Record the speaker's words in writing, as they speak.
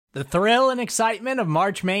The thrill and excitement of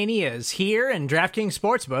March Mania is here, and DraftKings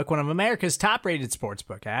Sportsbook, one of America's top-rated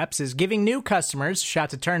sportsbook apps, is giving new customers a shot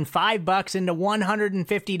to turn $5 into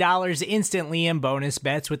 $150 instantly in bonus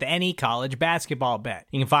bets with any college basketball bet.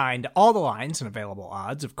 You can find all the lines and available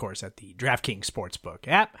odds, of course, at the DraftKings Sportsbook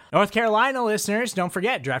app. North Carolina listeners, don't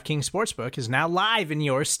forget, DraftKings Sportsbook is now live in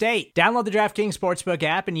your state. Download the DraftKings Sportsbook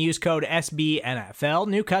app and use code SBNFL.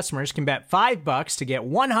 New customers can bet $5 to get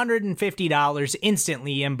 $150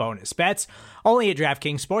 instantly in bonus bets, only at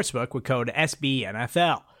DraftKings Sportsbook with code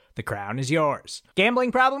SBNFL. The crown is yours.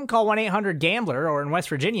 Gambling problem? Call 1-800-GAMBLER, or in West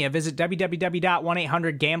Virginia, visit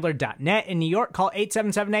www.1800gambler.net. In New York, call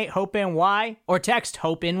 877-8-HOPE-NY or text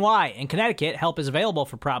HOPE-NY. In Connecticut, help is available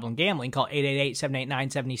for problem gambling. Call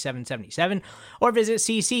 888-789-7777 or visit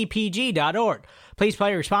ccpg.org. Please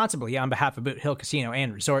play responsibly on behalf of Boot Hill Casino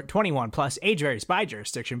and Resort. 21 plus, age varies by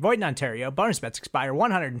jurisdiction. Void in Ontario. Bonus bets expire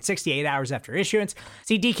 168 hours after issuance.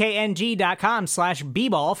 See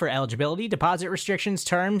dkng.com/bball for eligibility, deposit restrictions,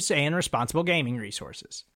 terms, and responsible gaming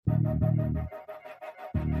resources.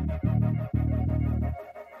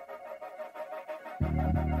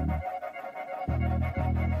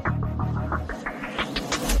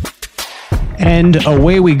 And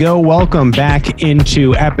away we go. Welcome back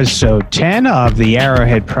into episode 10 of the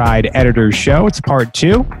Arrowhead Pride Editors Show. It's part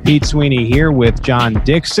 2. Pete Sweeney here with John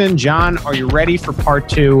Dixon. John, are you ready for part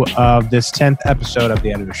 2 of this 10th episode of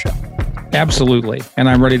the Editors Show? Absolutely. And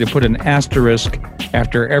I'm ready to put an asterisk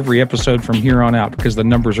after every episode from here on out because the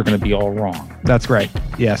numbers are going to be all wrong. That's right.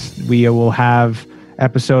 Yes, we will have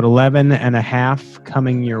episode 11 and a half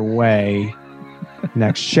coming your way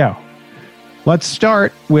next show. Let's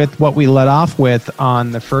start with what we led off with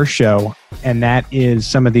on the first show, and that is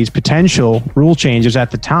some of these potential rule changes.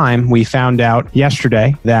 At the time, we found out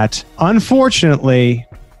yesterday that, unfortunately,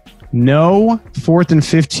 no 4th and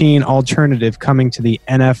 15 alternative coming to the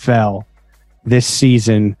NFL this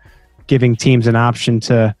season, giving teams an option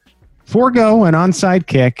to forego an onside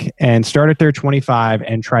kick and start at their 25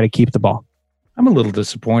 and try to keep the ball. I'm a little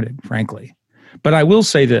disappointed, frankly. But I will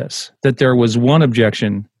say this, that there was one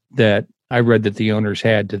objection that I read that the owners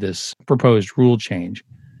had to this proposed rule change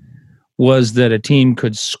was that a team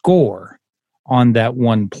could score on that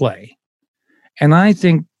one play. And I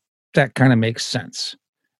think that kind of makes sense.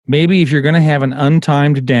 Maybe if you're going to have an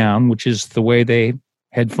untimed down, which is the way they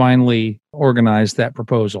had finally organized that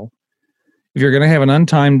proposal, if you're going to have an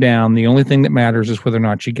untimed down, the only thing that matters is whether or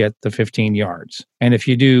not you get the 15 yards. And if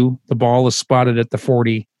you do, the ball is spotted at the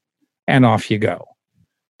 40 and off you go.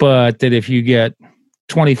 But that if you get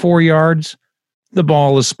 24 yards, the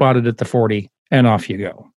ball is spotted at the 40 and off you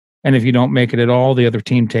go. And if you don't make it at all, the other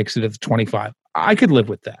team takes it at the 25. I could live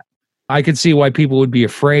with that. I could see why people would be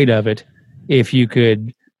afraid of it if you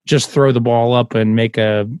could just throw the ball up and make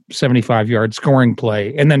a 75-yard scoring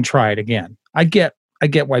play and then try it again. I get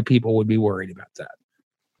why people would be worried about that.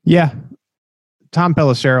 Yeah. Tom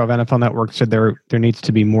Pelissero of NFL Network said there needs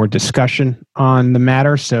to be more discussion on the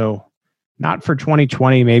matter. So not for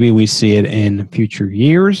 2020. Maybe we see it in future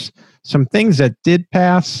years. Some things that did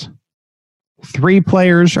pass. 3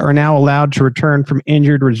 players are now allowed to return from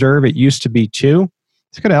injured reserve. It used to be 2.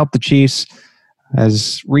 It's going to help the Chiefs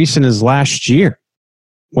as recent as last year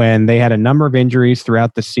when they had a number of injuries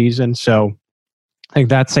throughout the season. So I think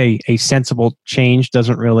that's a sensible change.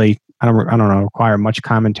 Doesn't really, I don't know, require much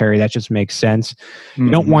commentary. That just makes sense. Mm-hmm.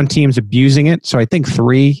 You don't want teams abusing it. So I think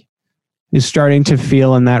 3 is starting to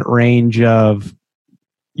feel in that range of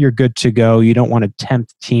you're good to go. You don't want to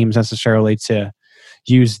tempt teams necessarily to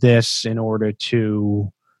use this in order to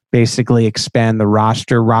basically expand the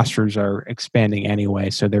roster. Rosters are expanding anyway,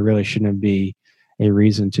 so there really shouldn't be a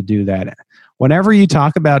reason to do that. Whenever you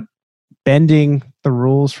talk about bending the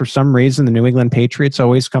rules, for some reason, the New England Patriots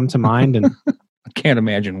always come to mind. And I can't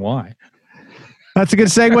imagine why. That's a good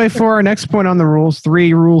segue for our next point on the rules.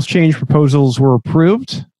 3 rules change proposals were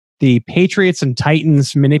approved. The Patriots and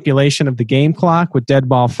Titans manipulation of the game clock with dead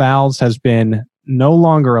ball fouls has been no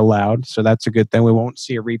longer allowed, so that's a good thing. We won't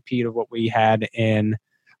see a repeat of what we had in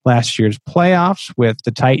last year's playoffs with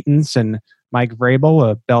the Titans and Mike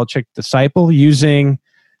Vrabel, a Belichick disciple, using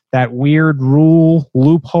that weird rule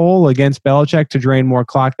loophole against Belichick to drain more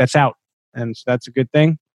clock. That's out, and so that's a good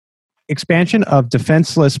thing. Expansion of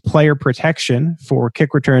defenseless player protection for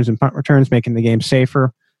kick returns and punt returns, making the game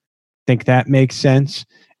safer. I think that makes sense.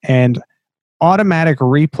 And automatic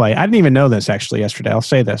replay. I didn't even know this actually yesterday. I'll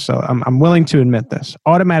say this. So I'm willing to admit this.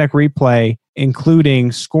 Automatic replay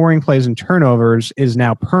including scoring plays and turnovers, is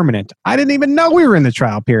now permanent. I didn't even know we were in the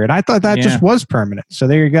trial period. I thought that just was permanent. So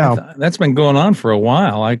there you go. That's been going on for a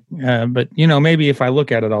while. But maybe if I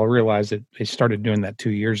look at it, I'll realize that they started doing that 2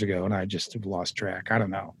 years ago, and I just have lost track. I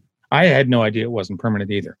don't know. I had no idea it wasn't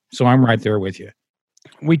permanent either. So I'm right there with you.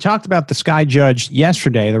 We talked about the Sky Judge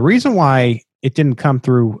yesterday. The reason why it didn't come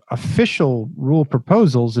through official rule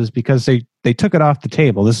proposals is because they took it off the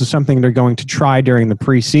table. This is something they're going to try during the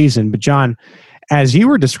preseason. But John, as you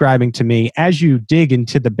were describing to me, as you dig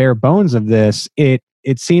into the bare bones of this, it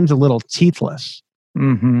seems a little teethless.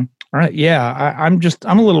 Mm-hmm. All right. Yeah.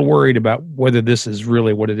 I'm a little worried about whether this is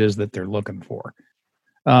really what it is that they're looking for.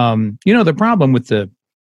 The problem with the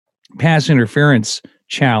pass interference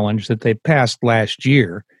challenge that they passed last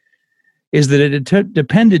year is that it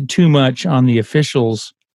depended too much on the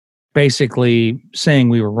officials basically saying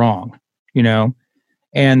we were wrong,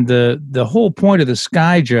 and the whole point of the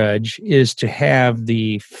Sky Judge is to have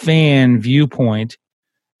the fan viewpoint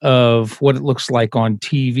of what it looks like on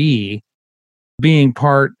TV being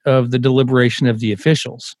part of the deliberation of the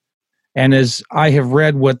officials. And as I have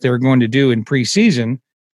read what they're going to do in preseason,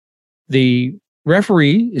 the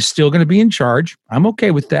referee is still going to be in charge. I'm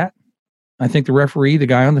okay with that. I think the referee, the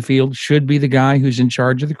guy on the field, should be the guy who's in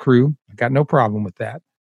charge of the crew. I got no problem with that.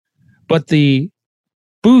 But the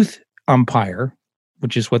booth umpire,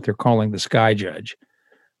 which is what they're calling the Sky Judge,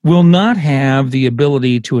 will not have the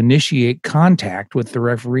ability to initiate contact with the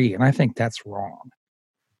referee. And I think that's wrong.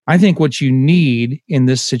 I think what you need in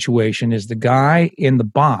this situation is the guy in the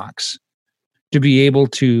box to be able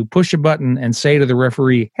to push a button and say to the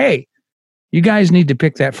referee, hey, you guys need to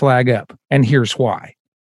pick that flag up, and here's why.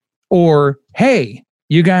 Or, hey,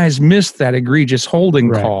 you guys missed that egregious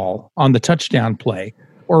holding call on the touchdown play,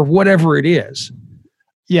 or whatever it is.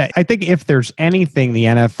 Yeah, I think if there's anything the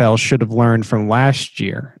NFL should have learned from last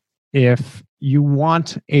year, if you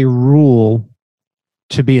want a rule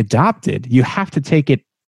to be adopted, you have to take it,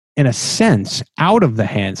 in a sense, out of the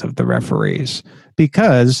hands of the referees,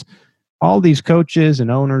 because all these coaches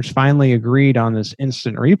and owners finally agreed on this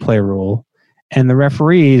instant replay rule, and the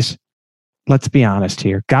referees, let's be honest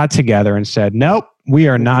here, got together and said, nope, we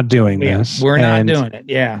are not doing this. We're not doing it.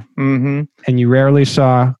 Yeah. Mm-hmm. And you rarely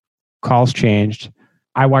saw calls changed.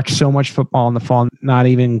 I watched so much football in the fall, not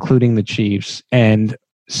even including the Chiefs, and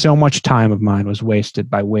so much time of mine was wasted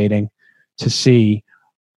by waiting to see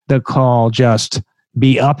the call just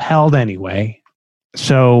be upheld anyway.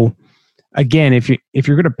 So again, if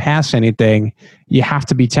you're going to pass anything, you have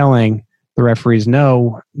to be telling the referees,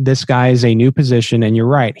 no, this guy is a new position, and you're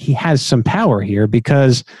right, he has some power here,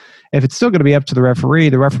 because if it's still going to be up to the referee,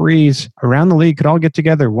 the referees around the league could all get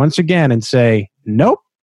together once again and say, nope,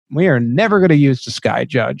 we are never going to use the Sky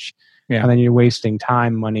Judge. Yeah. And then you're wasting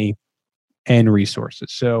time, money, and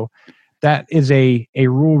resources. So that is a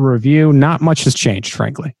rule review. Not much has changed,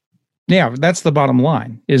 frankly. Yeah, that's the bottom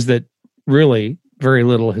line, is that really very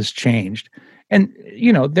little has changed. And,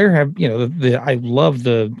 there have, I love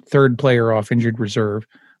the third player off injured reserve.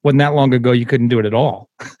 Wasn't that long ago you couldn't do it at all.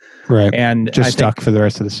 Right. And just stuck for the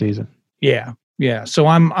rest of the season. Yeah. Yeah. So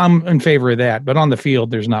I'm in favor of that. But on the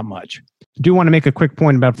field, there's not much. I do want to make a quick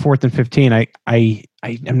point about 4th and 15. I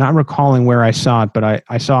am not recalling where I saw it, but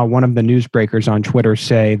I saw one of the newsbreakers on Twitter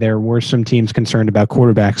say there were some teams concerned about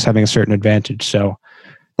quarterbacks having a certain advantage. So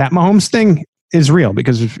that Mahomes thing is real,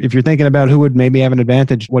 because if you're thinking about who would maybe have an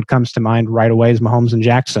advantage, what comes to mind right away is Mahomes and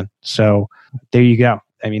Jackson. So there you go.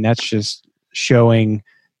 I mean, that's just showing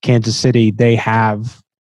Kansas City they have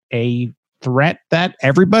a threat that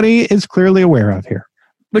everybody is clearly aware of here.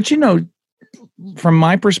 But, from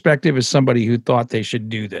my perspective as somebody who thought they should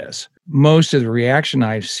do this, most of the reaction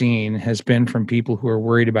I've seen has been from people who are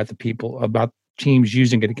worried about about teams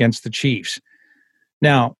using it against the Chiefs.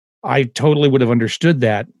 Now, I totally would have understood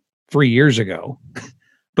that 3 years ago,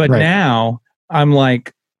 but now I'm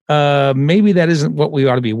like, maybe that isn't what we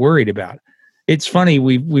ought to be worried about. It's funny,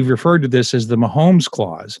 we've referred to this as the Mahomes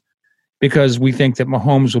clause, because we think that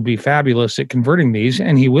Mahomes will be fabulous at converting these,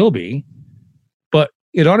 and he will be. But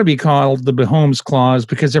it ought to be called the Mahomes clause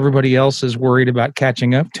because everybody else is worried about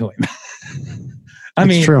catching up to him. I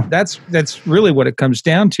mean, true. That's really what it comes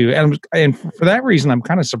down to. And for that reason, I'm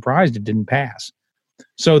kind of surprised it didn't pass.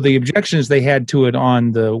 So the objections they had to it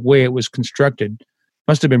on the way it was constructed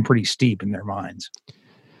must have been pretty steep in their minds.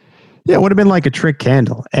 Yeah, it would have been like a trick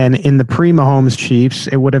candle. And in the pre-Mahomes Chiefs,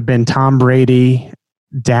 it would have been Tom Brady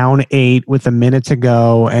down 8 with a minute to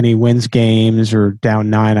go, and he wins games, or down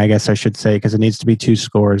 9, I guess I should say, because it needs to be 2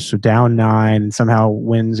 scores. So down 9 and somehow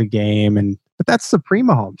wins a game. But that's the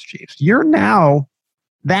pre-Mahomes Chiefs. You're now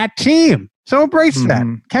that team. So embrace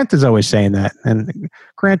that. Kent is always saying that. And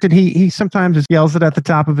granted, he sometimes yells it at the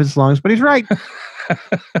top of his lungs, but he's right.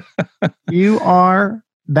 You are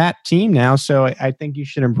that team now. So I think you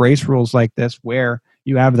should embrace rules like this where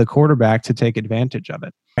you have the quarterback to take advantage of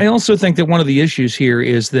it. I also think that one of the issues here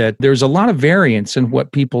is that there's a lot of variance in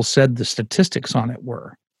what people said the statistics on it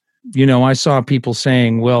were. I saw people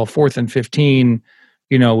saying, well, 4th and 15,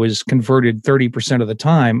 is converted 30% of the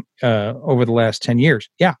time over the last 10 years.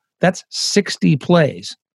 Yeah, that's 60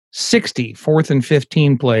 plays, 60 4th and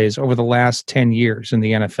 15 plays over the last 10 years in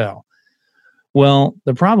the NFL. Well,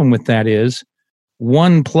 the problem with that is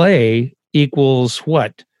one play equals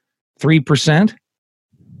what? 3%?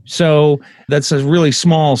 So that's a really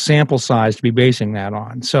small sample size to be basing that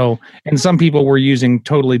on. So, and some people were using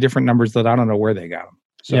totally different numbers that I don't know where they got them.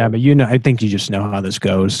 So, yeah, but I think you just know how this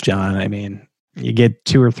goes, John. I mean, you get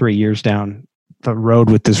 2 or 3 years down the road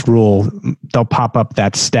with this rule, they'll pop up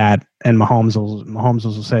that stat, and Mahomes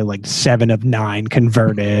will say like 7 of 9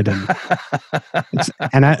 converted,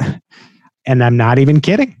 and I'm not even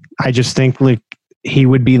kidding. I just think like he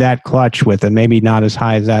would be that clutch with it. Maybe not as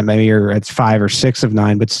high as that. Maybe it's 5 or 6 of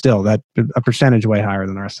 9, but still that a percentage way higher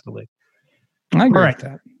than the rest of the league. I agree with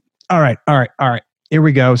that. All right. Here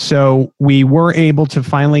we go. So we were able to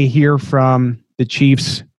finally hear from the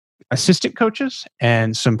Chiefs assistant coaches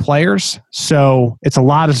and some players. So it's a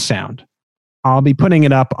lot of sound. I'll be putting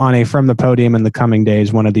it up on a From the Podium in the coming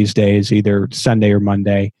days, one of these days, either Sunday or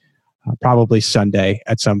Monday, probably Sunday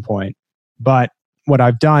at some point. But what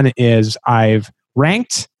I've done is I've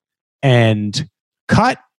ranked and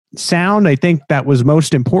cut sound. I think that was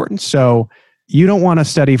most important. So you don't want to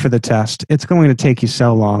study for the test. It's going to take you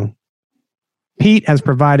so long. Pete has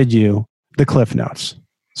provided you the Cliff Notes.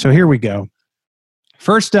 So here we go.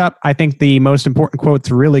 First up, I think the most important quote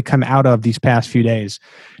to really come out of these past few days,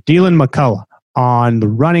 Deland McCullough on the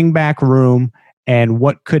running back room and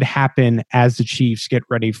what could happen as the Chiefs get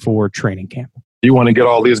ready for training camp. You want to get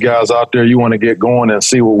all these guys out there. You want to get going and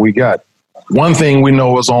see what we got. One thing we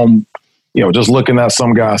know is on, just looking at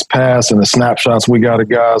some guys pass and the snapshots we got of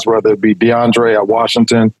guys, whether it be DeAndre at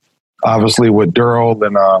Washington, obviously with Daryl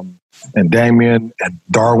and Damian and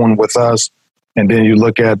Darwin with us. And then you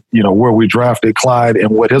look at, where we drafted Clyde and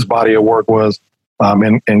what his body of work was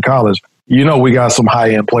in college. We got some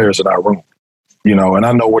high-end players in our room, and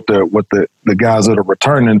I know what the guys that are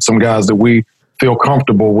returning, some guys that we feel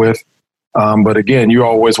comfortable with. But again, you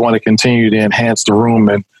always want to continue to enhance the room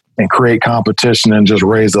and create competition and just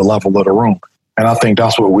raise the level of the room. And I think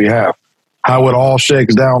that's what we have. How it all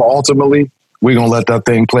shakes down ultimately, we're going to let that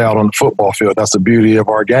thing play out on the football field. That's the beauty of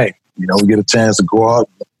our game. We get a chance to go out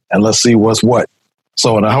and let's see what's what.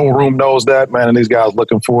 So the whole room knows that, man, and these guys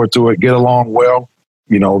looking forward to it. Get along well,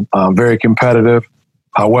 very competitive,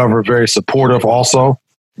 however, very supportive also.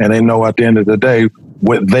 And they know at the end of the day,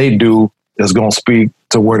 what they do is going to speak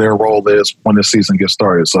to where their role is when the season gets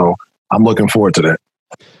started. So I'm looking forward to that.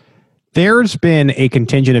 There's been a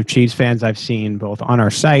contingent of Chiefs fans I've seen both on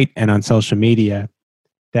our site and on social media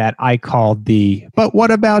that I called but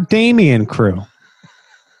what about Damian crew?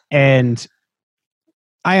 And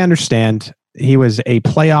I understand he was a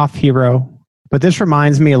playoff hero, but this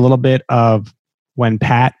reminds me a little bit of when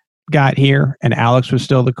Pat got here and Alex was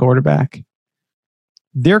still the quarterback.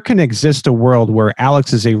 There can exist a world where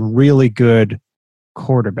Alex is a really good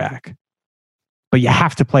quarterback, but you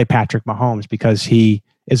have to play Patrick Mahomes because he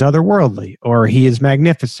is otherworldly or he is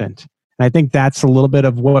magnificent. And I think that's a little bit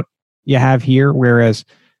of what you have here, whereas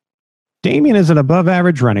Damian is an above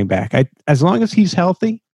average running back. As long as he's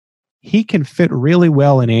healthy, he can fit really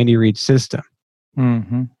well in Andy Reid's system.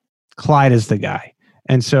 Mm-hmm. Clyde is the guy.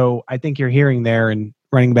 And so I think you're hearing there in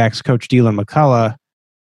running backs coach Deland McCullough,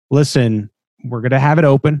 listen, we're going to have it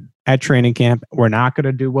open at training camp. We're not going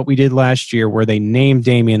to do what we did last year where they named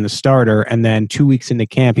Damian the starter and then 2 weeks into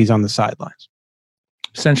camp, he's on the sidelines.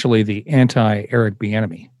 Essentially the anti-Eric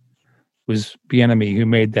Bieniemy. It was Bieniemy who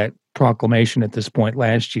made that proclamation at this point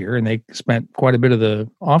last year, and they spent quite a bit of the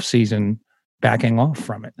offseason backing off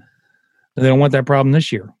from it. They don't want that problem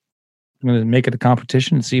this year. I'm going to make it a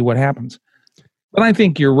competition and see what happens. But I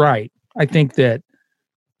think you're right. I think that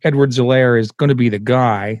Edwards-Helaire is going to be the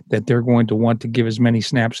guy that they're going to want to give as many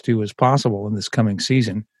snaps to as possible in this coming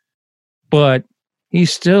season. But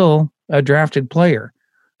he's still a drafted player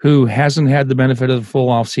who hasn't had the benefit of the full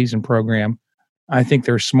off-season program. I think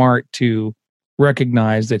they're smart to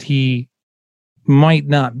recognize that he might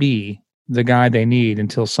not be the guy they need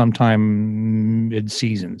until sometime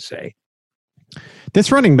mid-season, say.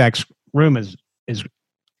 This running backs room is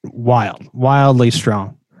wildly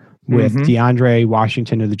strong. With DeAndre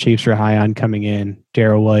Washington, who the Chiefs are high on coming in,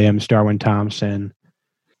 Darrell Williams, Darwin Thompson.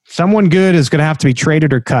 someone good is going to have to be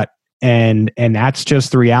traded or cut. And that's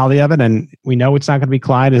just the reality of it. And we know it's not going to be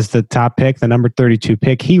Clyde as the top pick, the number 32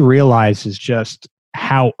 pick. He realizes just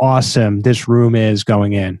how awesome this room is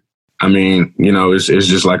going in. I mean, it's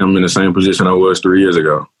just like I'm in the same position I was 3 years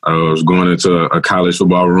ago. I was going into a college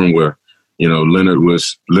football room where,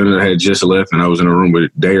 Leonard had just left, and I was in a room with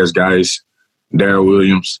Darius Geis, Darrell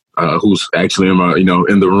Williams, who's actually in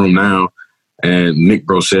the room now, and Nick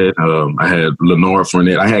Brossette. I had Lenore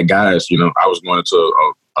Fournette. I had guys. I was going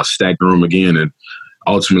into a stacked room again, and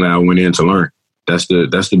ultimately I went in to learn. That's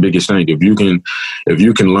the biggest thing. If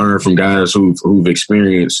you can learn from guys who've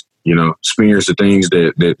experienced the things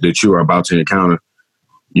that you are about to encounter,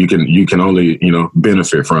 you can only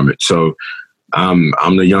benefit from it. So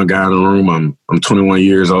I'm the young guy in the room. I'm 21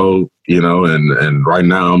 years old, and right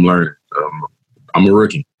now I'm learning. I'm a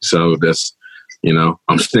rookie, so that's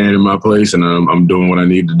I'm staying in my place and I'm doing what I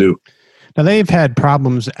need to do. Now, they've had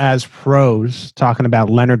problems as pros, talking about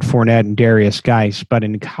Leonard Fournette and Darius Geis, but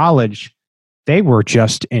in college, they were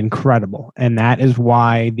just incredible. And that is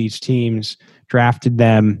why these teams drafted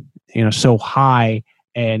them, so high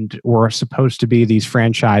and were supposed to be these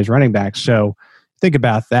franchise running backs. So think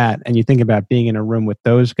about that. And you think about being in a room with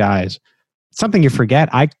those guys, something you forget.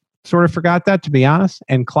 I sort of forgot that, to be honest.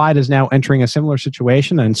 And Clyde is now entering a similar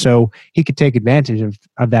situation. And so he could take advantage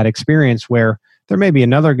of that experience where there may be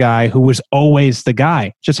another guy who was always the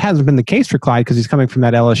guy. Just hasn't been the case for Clyde because he's coming from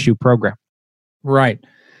that LSU program. Right.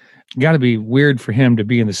 Got to be weird for him to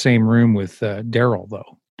be in the same room with Darrell,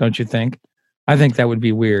 though, don't you think? I think that would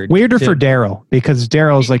be weird. Weirder for Darrell, because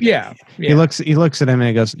Darrell's like, yeah. He looks at him and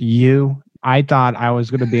he goes, I thought I was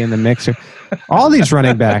going to be in the mixer. all these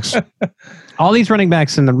running backs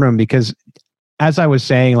in the room, because as I was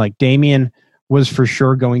saying, like Damian was for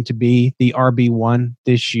sure going to be the RB1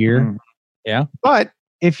 this year. Yeah. But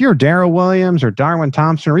if you're Darrell Williams or Darwin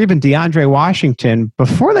Thompson or even DeAndre Washington,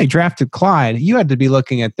 before they drafted Clyde, you had to be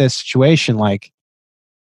looking at this situation like,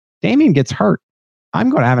 Damian gets hurt. I'm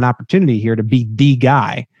going to have an opportunity here to be the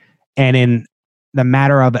guy. And in the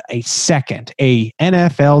matter of a second, a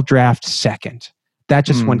NFL draft second, that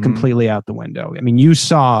just went completely out the window. I mean, you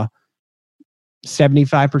saw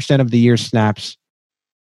 75% of the year's snaps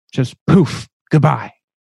just poof, goodbye.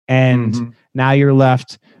 And now you're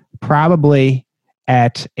left probably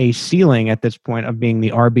at a ceiling at this point of being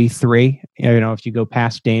the RB3, if you go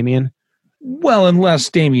past Damian. Well, unless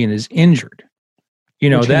Damian is injured.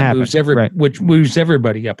 That moves which moves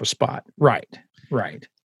everybody up a spot. Right.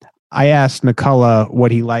 I asked McCullough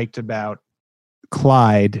what he liked about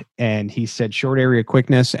Clyde, and he said short area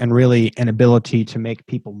quickness and really an ability to make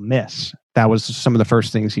people miss. That was some of the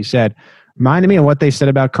first things he said. Reminded me of what they said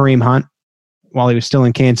about Kareem Hunt while he was still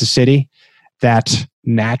in Kansas City, that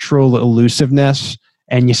natural elusiveness.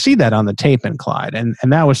 And you see that on the tape in Clyde. And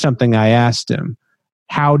that was something I asked him.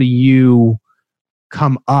 How do you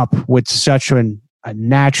come up with such a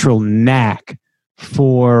natural knack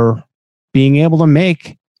for being able to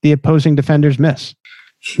make the opposing defenders miss?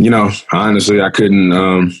 Honestly, I couldn't.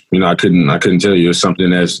 I couldn't tell you. It's something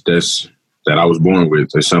that I was born with.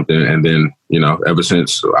 It's something, and then ever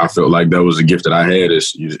since I felt like that was a gift that I had.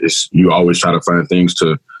 It's you always try to find things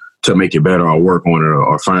to make it better or work on it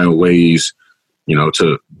or find ways,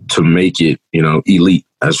 to make it, elite.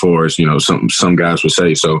 As far as some guys would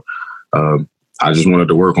say. So I just wanted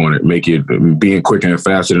to work on it, make it being quicker and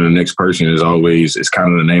faster than the next person is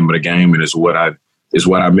kind of the name of the game, and it's what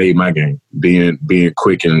I made my game. Being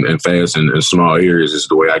quick and fast in small areas is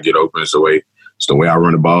the way I get open. It's the way I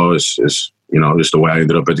run the ball. It's the way I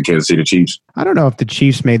ended up at the Kansas City Chiefs. I don't know if the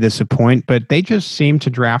Chiefs made this a point, but they just seem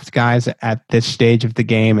to draft guys at this stage of the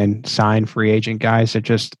game and sign free agent guys that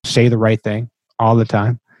just say the right thing all the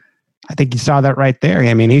time. I think you saw that right there.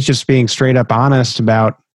 I mean, he's just being straight up honest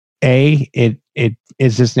about it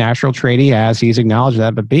is this natural trait he has. He's acknowledged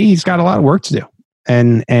that, but B, he's got a lot of work to do.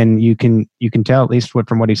 And you can tell, at least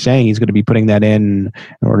from what he's saying, he's going to be putting that in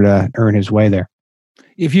order to earn his way there.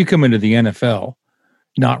 If you come into the NFL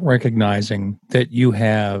not recognizing that you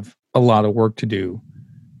have a lot of work to do,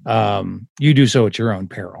 you do so at your own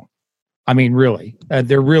peril. I mean, really,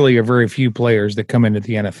 there really are very few players that come into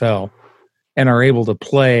the NFL and are able to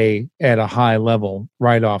play at a high level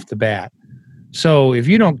right off the bat. So if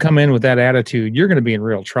you don't come in with that attitude, you're going to be in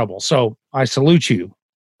real trouble. So I salute you,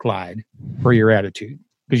 Clyde, for your attitude,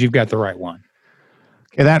 because you've got the right one.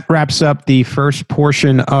 Okay, that wraps up the first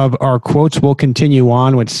portion of our quotes. We'll continue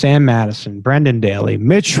on with Sam Madison, Brendan Daly,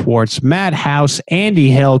 Mitch Schwartz, Matt House,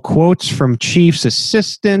 Andy Hill, quotes from Chiefs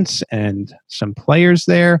assistants and some players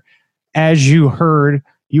there. As you heard,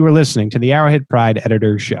 you were listening to the Arrowhead Pride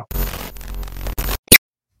Editors Show.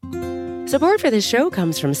 Support for this show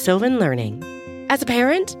comes from Sylvan Learning. As a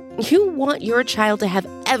parent, you want your child to have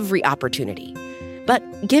every opportunity, but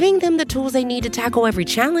giving them the tools they need to tackle every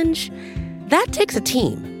challenge, that takes a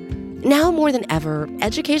team. Now more than ever,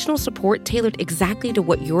 educational support tailored exactly to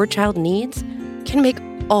what your child needs can make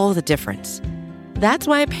all the difference. That's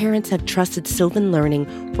why parents have trusted Sylvan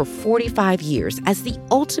Learning for 45 years as the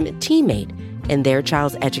ultimate teammate in their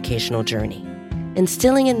child's educational journey,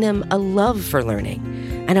 instilling in them a love for learning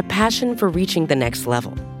and a passion for reaching the next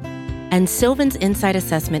level. And Sylvan's Insight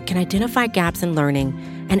Assessment can identify gaps in learning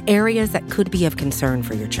and areas that could be of concern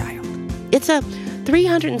for your child. It's a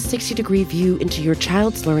 360-degree view into your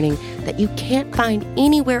child's learning that you can't find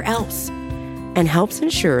anywhere else, and helps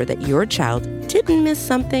ensure that your child didn't miss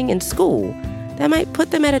something in school that might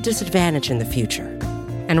put them at a disadvantage in the future.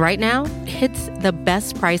 And right now, it's the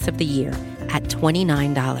best price of the year at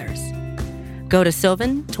 $29. Go to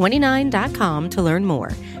sylvan29.com to learn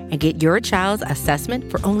more and get your child's assessment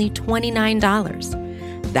for only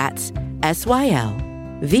 $29. That's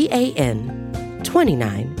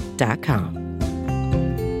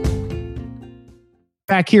SYLVAN29.com.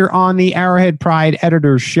 Back here on the Arrowhead Pride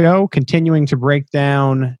Editors Show, continuing to break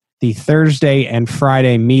down the Thursday and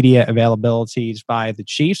Friday media availabilities by the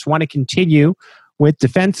Chiefs. Want to continue with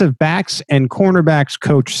defensive backs and cornerbacks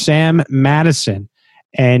coach Sam Madison.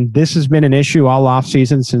 And this has been an issue all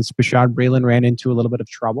offseason since Bashaud Breeland ran into a little bit of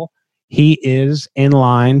trouble. He is in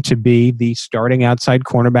line to be the starting outside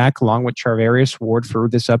cornerback along with Charvarius Ward for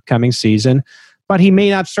this upcoming season. But he may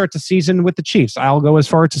not start the season with the Chiefs. I'll go as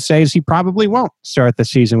far as to say as he probably won't start the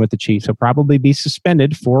season with the Chiefs. He'll probably be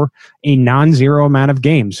suspended for a non-zero amount of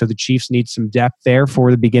games. So the Chiefs need some depth there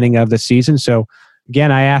for the beginning of the season. So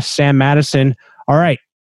again, I asked Sam Madison, all right,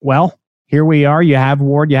 well, here we are. You have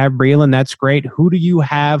Ward, you have Breeland. That's great. Who do you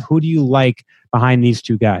have? Who do you like behind these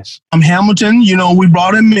two guys? Hamilton, we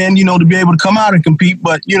brought him in, to be able to come out and compete.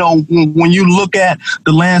 But, when you look at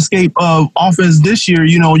the landscape of offense this year,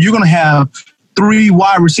 you're going to have 3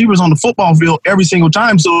 wide receivers on the football field every single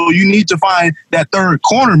time. So you need to find that third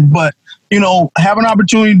corner. But, have an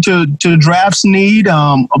opportunity to draft Snead,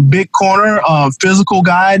 a big corner, a physical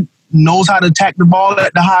guy, knows how to attack the ball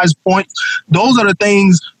at the highest point. Those are the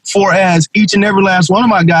things for as each and every last one of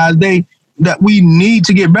my guys, that we need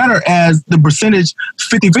to get better as the percentage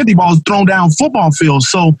 50-50 balls thrown down football field.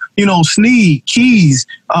 So, Snead, Keys,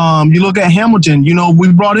 you look at Hamilton,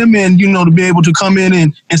 we brought him in, to be able to come in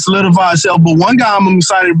and solidify himself. But one guy I'm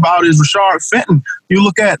excited about is Rashard Fenton. You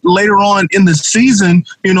look at later on in the season,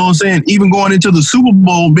 even going into the Super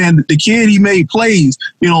Bowl, man, the kid, he made plays.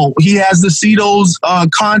 He has to see those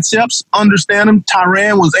concepts, understand them.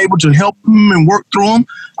 Tyrann was able to help him and work through them.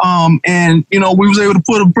 And we was able to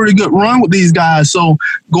put a pretty good run with these guys. So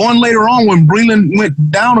going later on when Breeland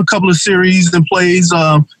went down a couple of series and plays,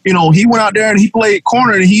 he went out there and he played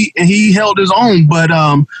corner and he held his own. But,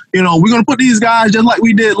 we're going to put these guys just like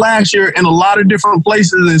we did last year in a lot of different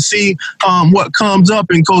places and see what comes up.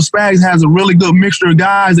 And Coach Spags has a really good mixture of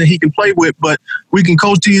guys that he can play with, but we can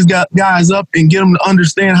coach these guys up and get them to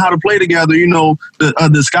understand how to play together.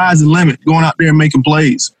 The sky's the limit, going out there and making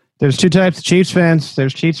plays. There's two types of Chiefs fans.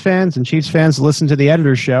 There's Chiefs fans and Chiefs fans that listen to the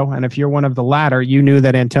Editor's Show. And if you're one of the latter, you knew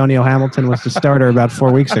that Antonio Hamilton was the starter about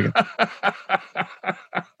 4 weeks ago.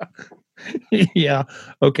 Yeah.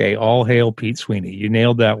 Okay. All hail Pete Sweeney. You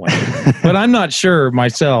nailed that one. But I'm not sure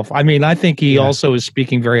myself. I mean, I think he also is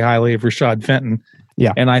speaking very highly of Rashard Fenton.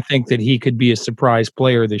 Yeah. And I think that he could be a surprise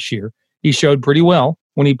player this year. He showed pretty well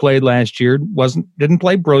when he played last year. Didn't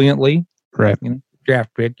play brilliantly. Right.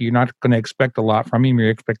 Draft pick. You're not going to expect a lot from him.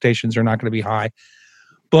 Your expectations are not going to be high.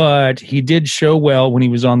 But he did show well when he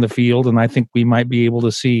was on the field, and I think we might be able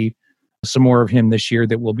to see some more of him this year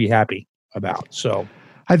that we'll be happy about. So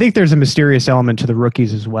I think there's a mysterious element to the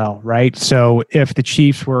rookies as well, right? So if the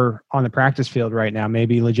Chiefs were on the practice field right now,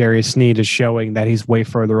 maybe L'Jarius Snead is showing that he's way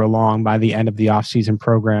further along by the end of the offseason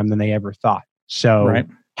program than they ever thought. So right.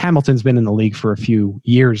 Hamilton's been in the league for a few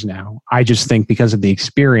years now. I just think because of the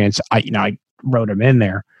experience, I wrote him in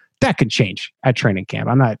there. That could change at training camp.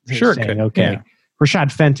 I'm not sure saying, it could. Okay, yeah.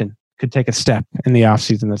 Rashard Fenton could take a step in the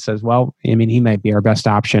offseason that says, well, I mean, he might be our best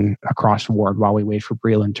option across the board while we wait for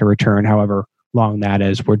Breeland to return, however long that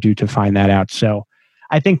is. We're due to find that out. So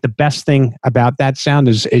I think the best thing about that sound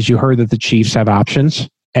is you heard that the Chiefs have options.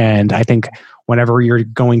 And I think whenever you're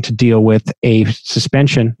going to deal with a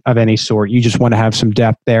suspension of any sort, you just want to have some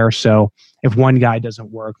depth there. So if one guy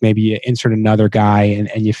doesn't work, maybe you insert another guy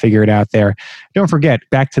and you figure it out there. Don't forget,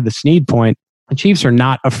 back to the Snead point, the Chiefs are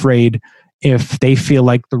not afraid if they feel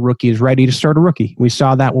like the rookie is ready to start a rookie. We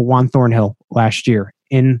saw that with Juan Thornhill last year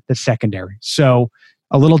in the secondary. So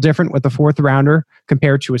a little different with a fourth rounder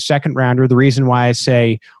compared to a second rounder. The reason why I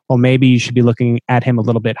say, well, maybe you should be looking at him a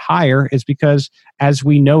little bit higher is because, as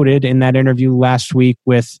we noted in that interview last week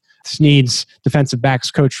with Snead's defensive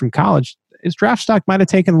backs coach from college, his draft stock might have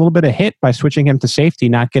taken a little bit of hit by switching him to safety,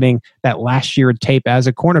 not getting that last year tape as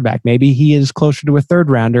a cornerback. Maybe he is closer to a third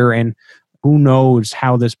rounder, and who knows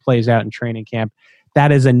how this plays out in training camp.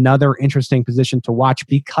 That is another interesting position to watch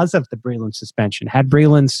because of the Breeland suspension. Had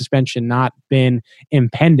Breeland's suspension not been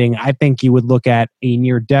impending, I think you would look at a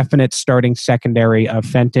near definite starting secondary of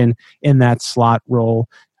Fenton in that slot role,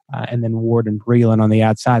 and then Ward and Breeland on the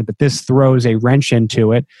outside. But this throws a wrench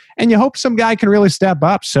into it, and you hope some guy can really step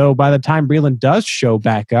up. So by the time Breeland does show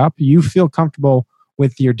back up, you feel comfortable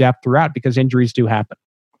with your depth throughout, because injuries do happen.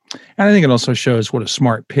 And I think it also shows what a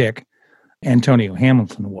smart pick Antonio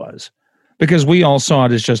Hamilton was, because we all saw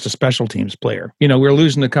it as just a special teams player. You know, we're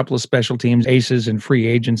losing a couple of special teams aces in free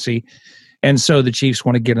agency. And so the Chiefs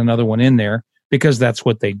want to get another one in there because that's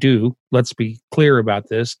what they do. Let's be clear about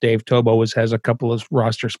this. Dave Tobo has a couple of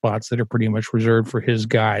roster spots that are pretty much reserved for his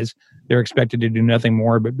guys. They're expected to do nothing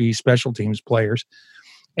more but be special teams players.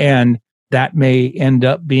 And that may end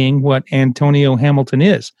up being what Antonio Hamilton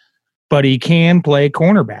is. But he can play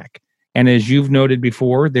cornerback. And as you've noted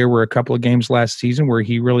before, there were a couple of games last season where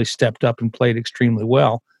he really stepped up and played extremely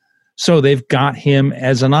well. So they've got him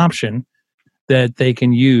as an option that they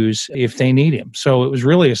can use if they need him. So it was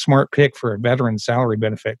really a smart pick for a veteran salary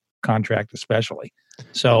benefit contract especially.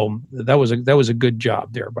 So that was a good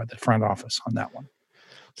job there by the front office on that one.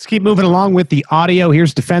 Let's keep moving along with the audio.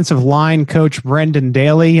 Here's defensive line coach Brendan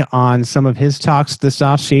Daly on some of his talks this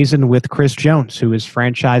offseason with Chris Jones, who is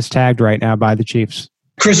franchise tagged right now by the Chiefs.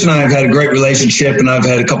 Chris and I have had a great relationship, and I've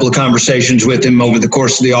had a couple of conversations with him over the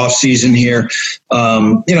course of the offseason here.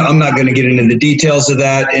 I'm not going to get into the details of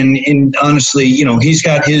that. And honestly, he's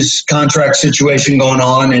got his contract situation going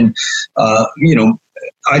on, and,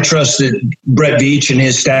 I trust that Brett Veach and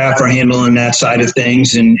his staff are handling that side of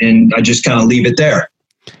things, and I just kind of leave it there.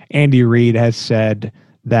 Andy Reid has said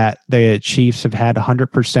that the Chiefs have had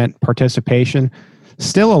 100% participation.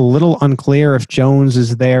 Still a little unclear if Jones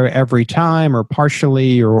is there every time or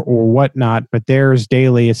partially or whatnot, but there's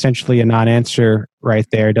Daly, essentially a non-answer right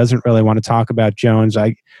there. Doesn't really want to talk about Jones.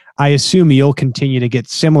 I assume you'll continue to get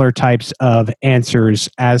similar types of answers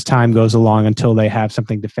as time goes along until they have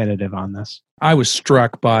something definitive on this. I was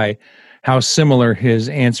struck by how similar his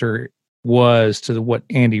answer was to what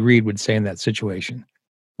Andy Reid would say in that situation.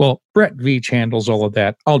 Well, Brett Veach handles all of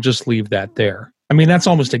that. I'll just leave that there. I mean, that's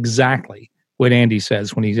almost exactly what Andy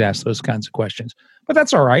says when he's asked those kinds of questions. But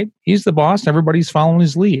that's all right. He's the boss. Everybody's following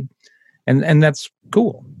his lead. And that's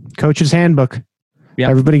cool. Coach's handbook. Yeah.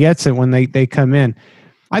 Everybody gets it when they come in.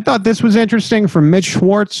 I thought this was interesting from Mitch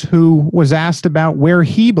Schwartz, who was asked about where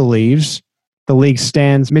he believes the league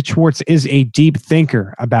stands. Mitch Schwartz is a deep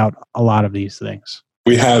thinker about a lot of these things.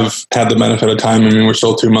 We have had the benefit of time. I mean, we're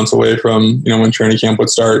still 2 months away from, when training camp would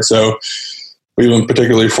start. So we've been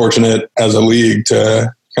particularly fortunate as a league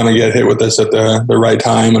to kind of get hit with this at the right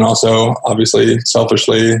time, and also obviously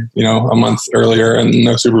selfishly, a month earlier and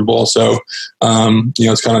no Super Bowl. So,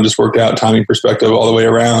 it's kind of just worked out timing perspective all the way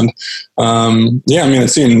around. It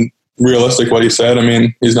seemed realistic what he said. I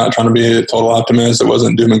mean, he's not trying to be a total optimist. It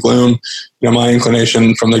wasn't doom and gloom. My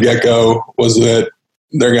inclination from the get-go was that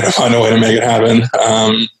they're going to find a way to make it happen.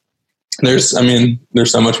 There's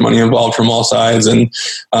so much money involved from all sides. And,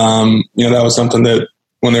 that was something that,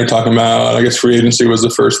 when they were talking about, I guess free agency was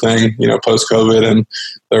the first thing, post-COVID, and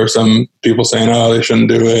there were some people saying, oh, they shouldn't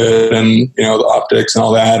do it, and, the optics and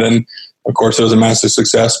all that. And, of course, it was a massive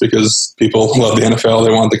success because people love the NFL.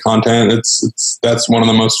 They want the content. That's one of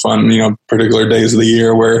the most fun, particular days of the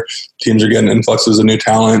year where teams are getting influxes of new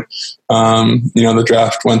talent. The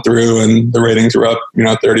draft went through and the ratings were up,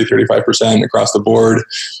 30, 35% across the board.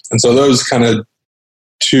 And so those kind of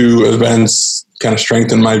two events kind of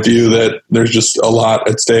strengthened my view that there's just a lot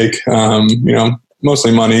at stake,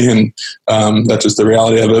 mostly money, and that's just the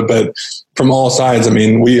reality of it. But from all sides,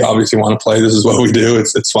 we obviously want to play. This is what we do.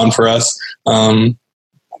 It's fun for us.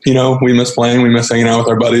 We miss playing. We miss hanging out with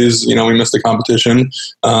our buddies. We miss the competition.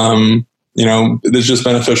 It's just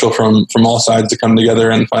beneficial from all sides to come together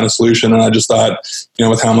and find a solution. And I just thought,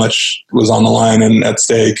 with how much was on the line and at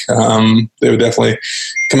stake, they would definitely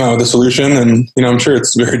come out with a solution. And, I'm sure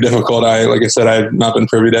it's very difficult. Like I said, I've not been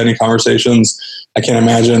privy to any conversations. I can't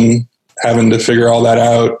imagine having to figure all that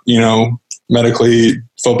out, medically,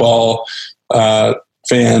 football,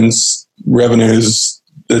 fans, revenues.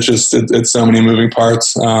 It's so many moving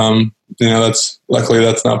parts. Luckily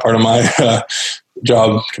that's not part of my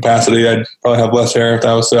job capacity, I'd probably have less hair if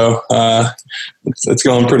that was so. It's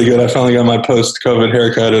going pretty good. I finally got my post-COVID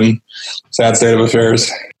haircut, and sad state of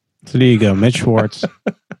affairs. So there you go, Mitch Schwartz.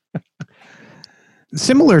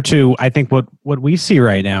 Similar to, I think, what we see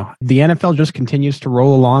right now, the NFL just continues to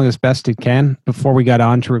roll along as best it can. Before we got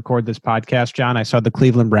on to record this podcast, John, I saw the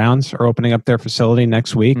Cleveland Browns are opening up their facility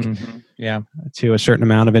next week to a certain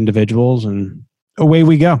amount of individuals, and away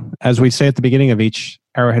we go. As we say at the beginning of each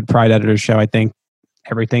Arrowhead Pride Editors show, I think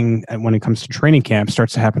everything when it comes to training camp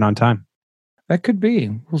starts to happen on time. That could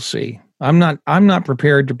be. We'll see. I'm not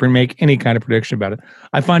prepared to make any kind of prediction about it.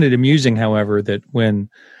 I find it amusing, however, that when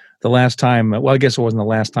the last time, well, I guess it wasn't the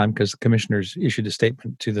last time because the commissioners issued a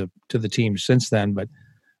statement to the teams since then. But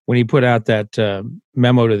when he put out that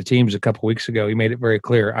memo to the teams a couple weeks ago, he made it very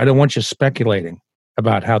clear. I don't want you speculating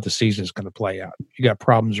about how the season is going to play out. You got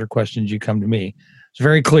problems or questions, you come to me. It's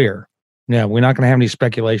very clear. No, we're not going to have any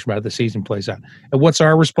speculation about how the season plays out. And what's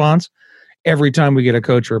our response? Every time we get a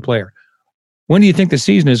coach or a player, when do you think the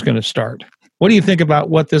season is going to start? What do you think about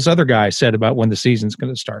what this other guy said about when the season's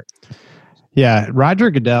going to start? Yeah, Roger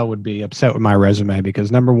Goodell would be upset with my resume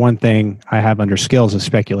because number one thing I have under skills is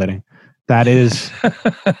speculating. That is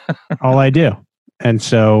all I do. And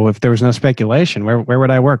so if there was no speculation, where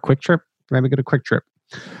would I work? Quick Trip? Maybe go to Quick Trip.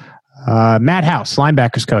 Matt House,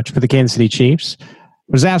 linebackers coach for the Kansas City Chiefs,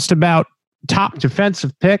 was asked about top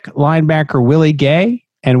defensive pick linebacker Willie Gay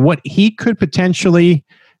and what he could potentially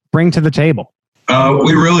bring to the table.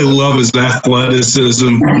 We really love his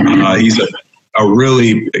athleticism. He's a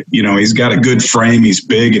really, he's got a good frame. He's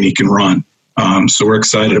big and he can run. So we're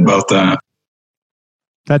excited about that.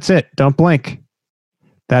 That's it. Don't blink.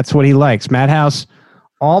 That's what he likes. Matt House,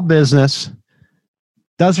 all business.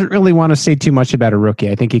 Doesn't really want to say too much about a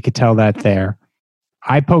rookie. I think he could tell that there.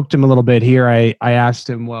 I poked him a little bit here. I asked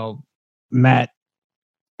him, well, Matt,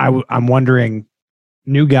 I'm wondering,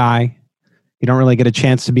 new guy, you don't really get a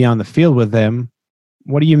chance to be on the field with him.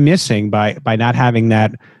 What are you missing by not having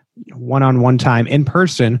that one-on-one time in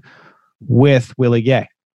person with Willie Gay?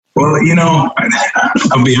 Well,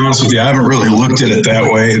 I'll be honest with you. I haven't really looked at it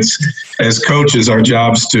that way. It's, as coaches, our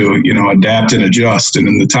job's to, adapt and adjust. And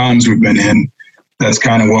in the times we've been in, that's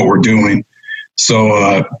kind of what we're doing.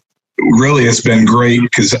 So really, it's been great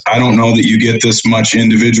because I don't know that you get this much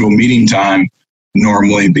individual meeting time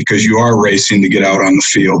normally because you are racing to get out on the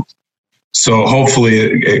field. So hopefully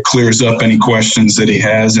it clears up any questions that he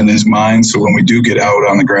has in his mind. So when we do get out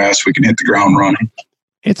on the grass, we can hit the ground running.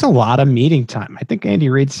 It's a lot of meeting time. I think Andy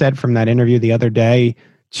Reid said from that interview the other day,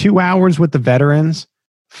 2 hours with the veterans,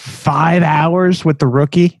 5 hours with the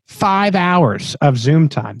rookie, 5 hours of Zoom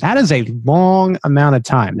time. That is a long amount of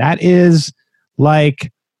time. That is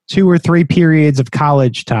like 2 or 3 periods of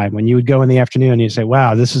college time when you would go in the afternoon and you say,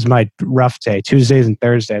 wow, this is my rough day. Tuesdays and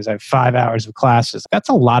Thursdays, I have 5 hours of classes. That's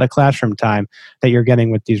a lot of classroom time that you're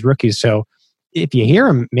getting with these rookies. So if you hear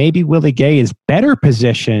him, maybe Willie Gay is better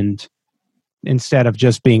positioned instead of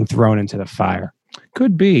just being thrown into the fire.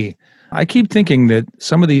 Could be. I keep thinking that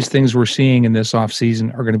some of these things we're seeing in this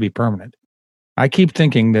offseason are going to be permanent. I keep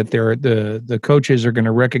thinking that the coaches are going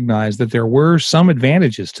to recognize that there were some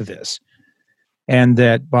advantages to this, and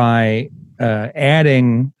that by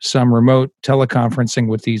adding some remote teleconferencing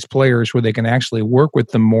with these players where they can actually work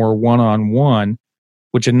with them more one-on-one,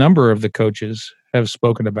 which a number of the coaches have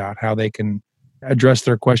spoken about, how they can address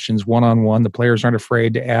their questions one-on-one. The players aren't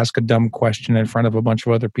afraid to ask a dumb question in front of a bunch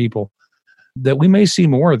of other people. That we may see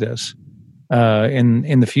more of this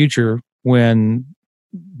in the future when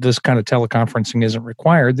this kind of teleconferencing isn't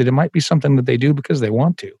required, that it might be something that they do because they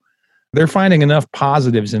want to. They're finding enough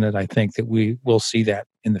positives in it, I think, that we will see that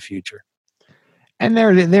in the future. And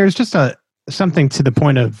there's just something to the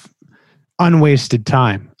point of unwasted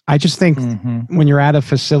time. I just think when you're at a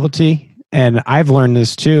facility, and I've learned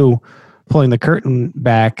this too, pulling the curtain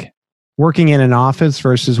back, working in an office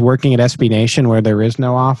versus working at SB Nation where there is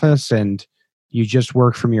no office and you just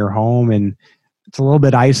work from your home and it's a little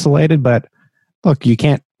bit isolated. But look, you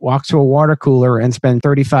can't walk to a water cooler and spend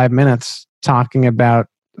 35 minutes talking about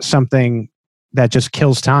something that just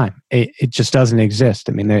kills time. It just doesn't exist.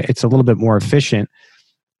 I mean, it's a little bit more efficient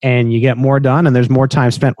and you get more done and there's more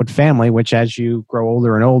time spent with family, which as you grow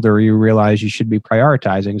older and older, you realize you should be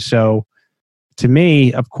prioritizing. So to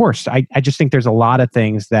me, of course, I just think there's a lot of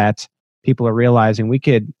things that people are realizing we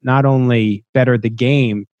could not only better the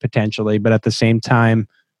game potentially, but at the same time,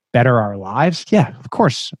 better our lives. Yeah, of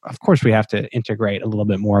course we have to integrate a little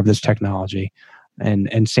bit more of this technology.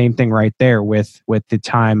 And same thing right there with the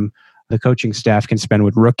time the coaching staff can spend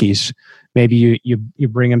with rookies. Maybe you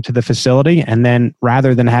bring them to the facility, and then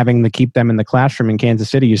rather than having to keep them in the classroom in Kansas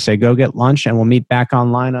City, you say, go get lunch and we'll meet back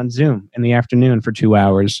online on Zoom in the afternoon for 2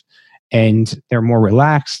 hours. And they're more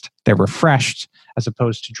relaxed, they're refreshed, as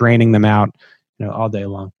opposed to draining them out, all day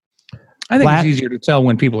long. I think it's easier to tell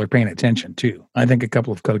when people are paying attention too. I think a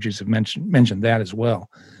couple of coaches have mentioned that as well,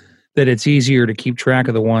 that it's easier to keep track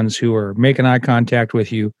of the ones who are making eye contact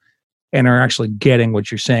with you and are actually getting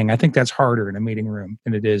what you're saying. I think that's harder in a meeting room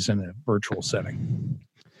than it is in a virtual setting.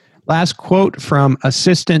 Last quote from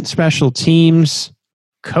assistant special teams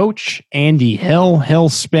coach Andy Hill. Hill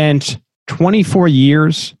spent 24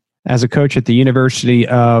 years as a coach at the University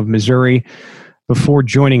of Missouri before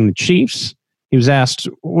joining the Chiefs. He was asked,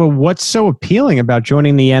 well, what's so appealing about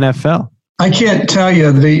joining the NFL? I can't tell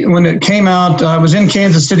you. When it came out, I was in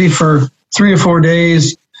Kansas City for 3 or 4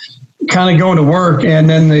 days, kind of going to work, and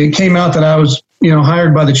then it came out that I was,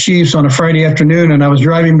 hired by the Chiefs on a Friday afternoon, and I was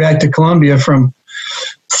driving back to Columbia from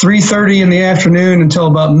 3:30 in the afternoon until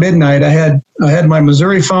about midnight. I had my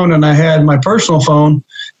Missouri phone and I had my personal phone,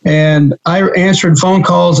 and I answered phone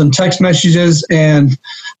calls and text messages and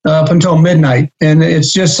up until midnight. And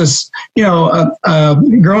it's just this,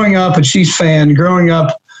 growing up a Chiefs fan, growing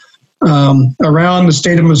up around the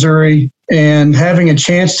state of Missouri, and having a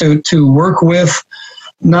chance to work with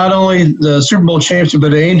not only the Super Bowl champion,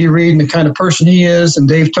 but Andy Reid and the kind of person he is, and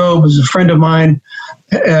Dave Toub is a friend of mine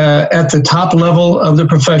at the top level of the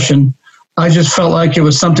profession. I just felt like it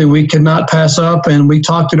was something we could not pass up, and we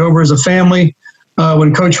talked it over as a family.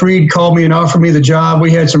 When Coach Reid called me and offered me the job,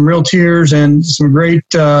 we had some real tears and some great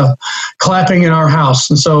clapping in our house.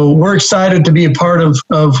 And so we're excited to be a part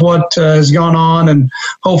of what has gone on, and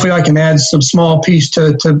hopefully I can add some small piece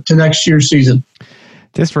to next year's season.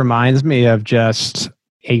 This reminds me of just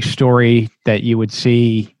a story that you would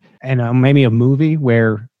see in maybe a movie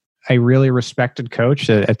where a really respected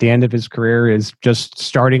coach at the end of his career is just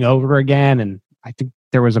starting over again. And I think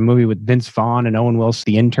there was a movie with Vince Vaughn and Owen Wilson,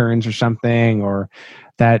 The Interns or something, or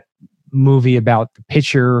that movie about the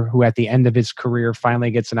pitcher who at the end of his career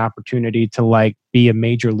finally gets an opportunity to be a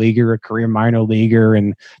major leaguer, a career minor leaguer.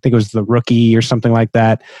 And I think it was The Rookie or something like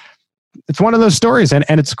that. It's one of those stories, and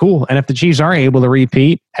it's cool. And if the Chiefs are able to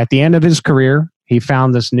repeat at the end of his career, he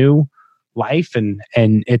found this new life and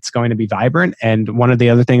it's going to be vibrant. And one of the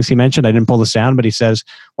other things he mentioned, I didn't pull this down, but he says,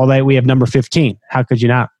 well, we have number 15. How could you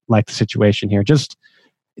not like the situation here? Just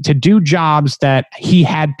to do jobs that he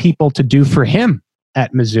had people to do for him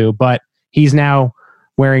at Mizzou, but he's now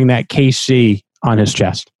wearing that KC on his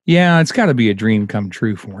chest. Yeah, it's got to be a dream come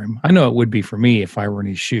true for him. I know it would be for me if I were in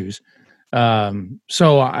his shoes.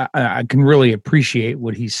 So I can really appreciate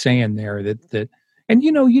what he's saying there. And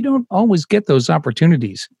you don't always get those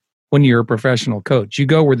opportunities when you're a professional coach. You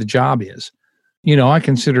go where the job is. I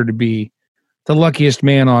consider to be the luckiest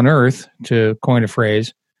man on earth, to coin a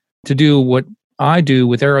phrase, to do what I do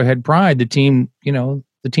with Arrowhead Pride, the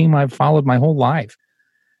team I've followed my whole life.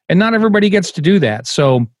 And not everybody gets to do that.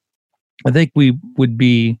 So I think we would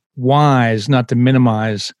be wise not to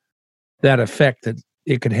minimize that effect that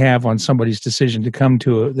it could have on somebody's decision to come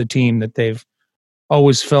to the team that they've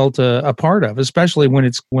always felt a part of, especially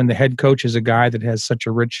when the head coach is a guy that has such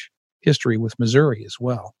a rich history with Missouri as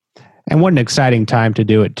well. And what an exciting time to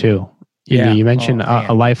do it too. You mentioned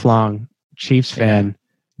a lifelong Chiefs fan. Yeah.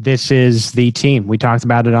 This is the team. We talked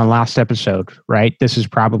about it on last episode, right? This is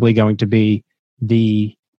probably going to be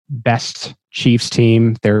the best Chiefs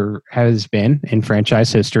team there has been in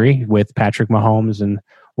franchise history, with Patrick Mahomes and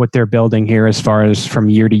what they're building here as far as from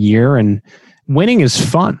year to year. And winning is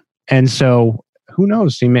fun. And so who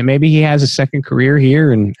knows? Maybe he has a second career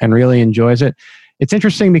here and really enjoys it. It's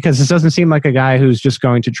interesting because this doesn't seem like a guy who's just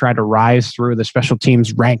going to try to rise through the special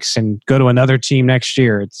teams ranks and go to another team next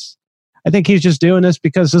year. I think he's just doing this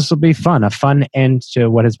because this will be fun, a fun end to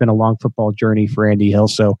what has been a long football journey for Andy Hill.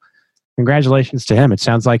 So congratulations to him. It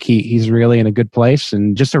sounds like he's really in a good place,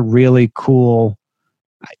 and just a really cool,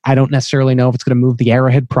 I don't necessarily know if it's going to move the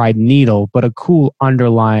Arrowhead Pride needle, but a cool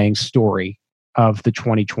underlying story of the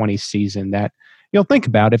 2020 season that you'll think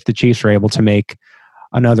about if the Chiefs are able to make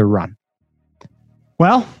another run.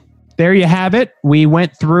 Well, there you have it. We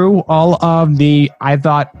went through all of the, I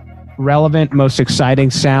thought, relevant, most exciting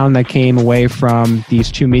sound that came away from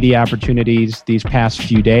these two media opportunities these past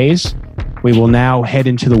few days. We will now head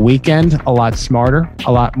into the weekend a lot smarter,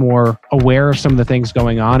 a lot more aware of some of the things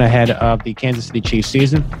going on ahead of the Kansas City Chiefs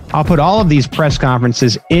season. I'll put all of these press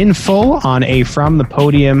conferences in full on a From the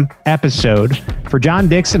Podium episode. For John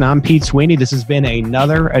Dixon, I'm Pete Sweeney. This has been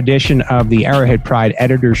another edition of the Arrowhead Pride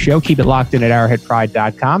Editor's Show. Keep it locked in at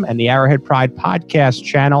arrowheadpride.com and the Arrowhead Pride podcast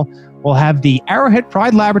channel We'll have the Arrowhead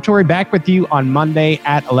Pride Laboratory back with you on Monday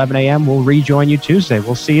at 11 a.m. We'll rejoin you Tuesday.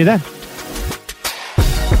 We'll see you then.